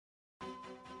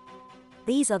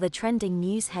These are the trending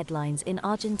news headlines in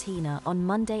Argentina on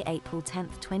Monday, April 10,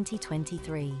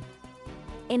 2023.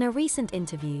 In a recent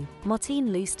interview, Martín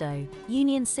Lustó,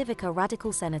 Unión Cívica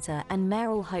Radical senator and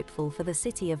mayoral hopeful for the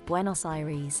city of Buenos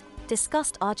Aires,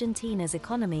 discussed Argentina's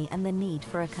economy and the need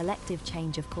for a collective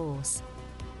change of course.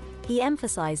 He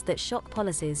emphasized that shock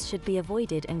policies should be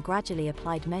avoided and gradually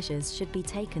applied measures should be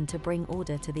taken to bring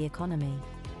order to the economy.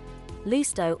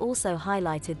 Lustó also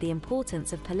highlighted the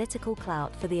importance of political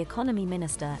clout for the economy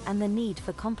minister and the need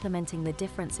for complementing the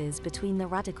differences between the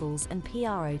radicals and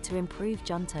PRO to improve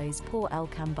Juntos por el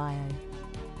Cambio.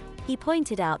 He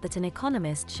pointed out that an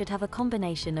economist should have a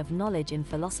combination of knowledge in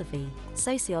philosophy,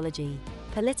 sociology,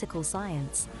 political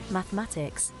science,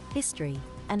 mathematics, history,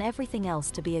 and everything else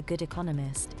to be a good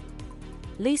economist.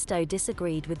 Lustó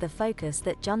disagreed with the focus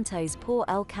that Juntos por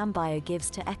el Cambio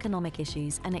gives to economic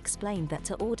issues and explained that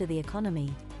to order the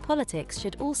economy, politics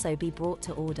should also be brought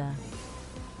to order.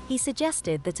 He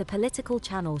suggested that a political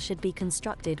channel should be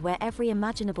constructed where every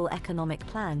imaginable economic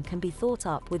plan can be thought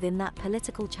up within that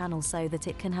political channel so that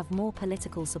it can have more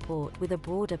political support with a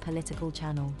broader political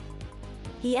channel.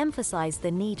 He emphasized the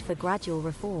need for gradual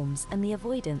reforms and the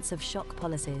avoidance of shock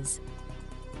policies.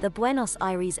 The Buenos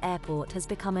Aires airport has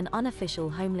become an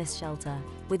unofficial homeless shelter,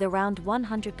 with around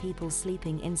 100 people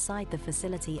sleeping inside the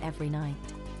facility every night.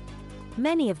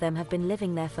 Many of them have been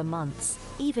living there for months,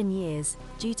 even years,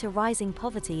 due to rising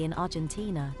poverty in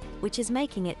Argentina, which is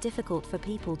making it difficult for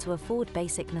people to afford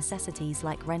basic necessities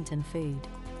like rent and food.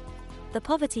 The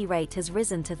poverty rate has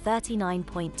risen to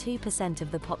 39.2%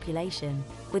 of the population,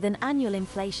 with an annual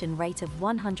inflation rate of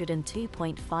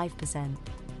 102.5%.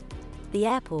 The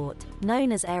airport,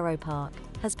 known as Aeropark,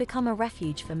 has become a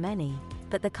refuge for many,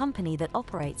 but the company that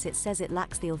operates it says it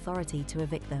lacks the authority to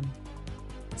evict them.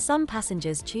 Some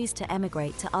passengers choose to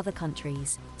emigrate to other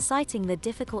countries, citing the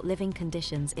difficult living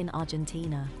conditions in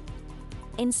Argentina.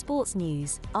 In sports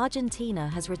news, Argentina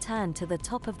has returned to the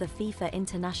top of the FIFA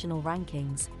international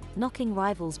rankings, knocking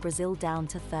rivals Brazil down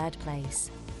to third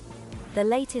place. The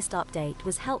latest update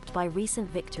was helped by recent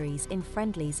victories in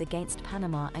friendlies against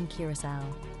Panama and Curaçao.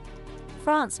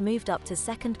 France moved up to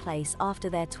second place after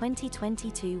their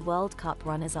 2022 World Cup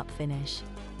runners-up finish.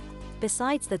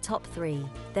 Besides the top three,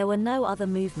 there were no other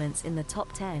movements in the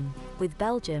top 10, with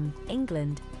Belgium,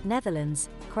 England, Netherlands,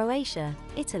 Croatia,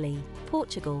 Italy,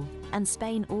 Portugal, and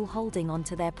Spain all holding on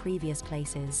to their previous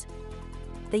places.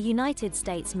 The United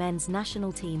States men's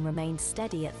national team remained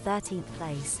steady at 13th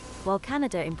place, while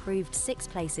Canada improved 6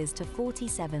 places to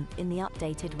 47th in the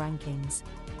updated rankings.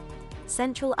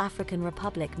 Central African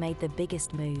Republic made the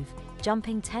biggest move,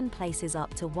 jumping 10 places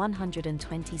up to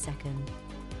 122nd.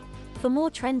 For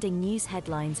more trending news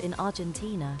headlines in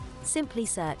Argentina, simply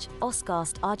search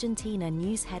Oscast Argentina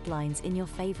News Headlines in your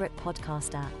favorite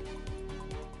podcast app.